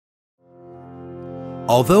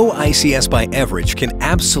Although ICS by Everidge can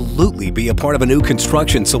absolutely be a part of a new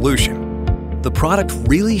construction solution, the product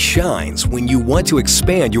really shines when you want to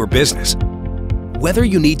expand your business. Whether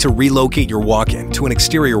you need to relocate your walk-in to an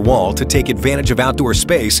exterior wall to take advantage of outdoor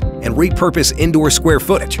space and repurpose indoor square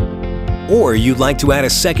footage, or you'd like to add a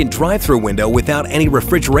second drive-through window without any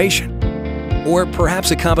refrigeration, or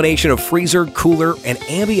perhaps a combination of freezer, cooler, and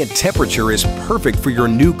ambient temperature is perfect for your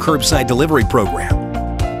new curbside delivery program.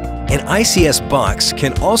 An ICS box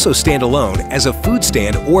can also stand alone as a food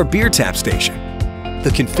stand or beer tap station.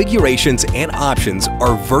 The configurations and options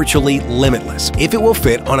are virtually limitless if it will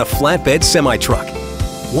fit on a flatbed semi-truck.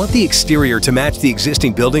 Want the exterior to match the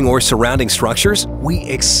existing building or surrounding structures? We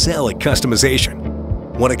excel at customization.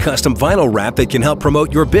 Want a custom vinyl wrap that can help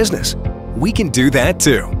promote your business? We can do that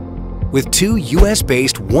too. With 2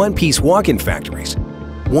 US-based one-piece walk-in factories,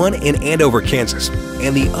 one in Andover, Kansas,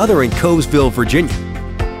 and the other in Covesville, Virginia,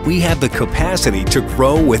 we have the capacity to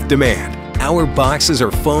grow with demand. Our boxes are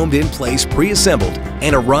foamed in place, pre-assembled,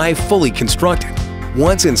 and arrive fully constructed.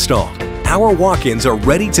 Once installed, our walk-ins are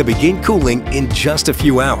ready to begin cooling in just a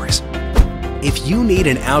few hours. If you need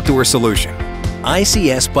an outdoor solution,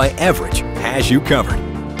 ICS by Everidge has you covered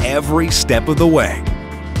every step of the way.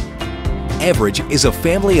 Everidge is a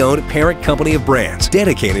family-owned parent company of brands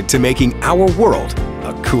dedicated to making our world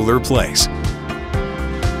a cooler place.